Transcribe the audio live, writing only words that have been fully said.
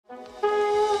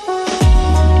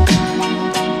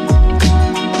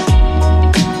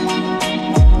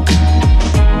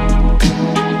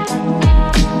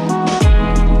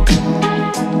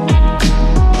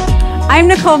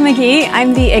Nicole McGee.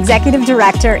 I'm the Executive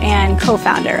Director and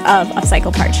co-founder of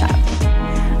Upcycle Part Shop.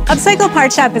 Upcycle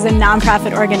Part Shop is a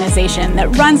nonprofit organization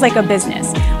that runs like a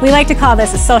business. We like to call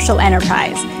this a social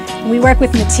enterprise. We work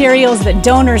with materials that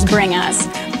donors bring us.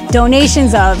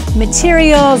 Donations of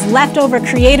materials, leftover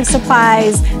creative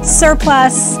supplies,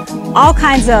 surplus, all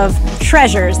kinds of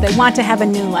treasures that want to have a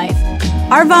new life.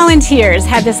 Our volunteers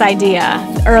had this idea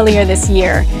earlier this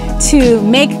year to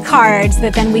make cards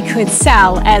that then we could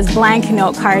sell as blank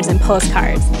note cards and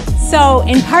postcards. So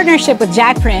in partnership with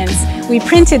Jakprints, we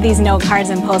printed these note cards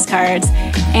and postcards,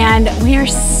 and we are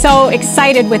so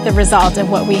excited with the result of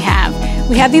what we have.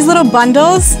 We have these little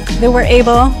bundles that we're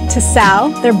able to sell.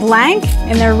 They're blank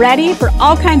and they're ready for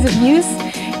all kinds of use,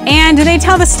 and they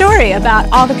tell the story about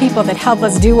all the people that help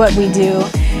us do what we do,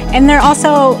 and they're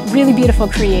also really beautiful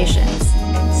creations.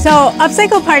 So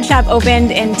Upcycle Part Shop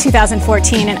opened in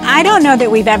 2014, and I don't know that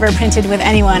we've ever printed with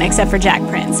anyone except for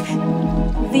Jakprints.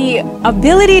 The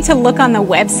ability to look on the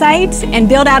website and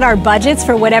build out our budgets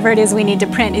for whatever it is we need to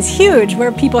print is huge.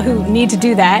 We're people who need to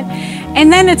do that.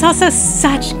 And then it's also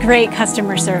such great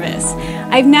customer service.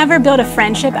 I've never built a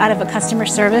friendship out of a customer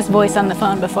service voice on the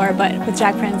phone before, but with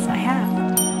Jakprints I have.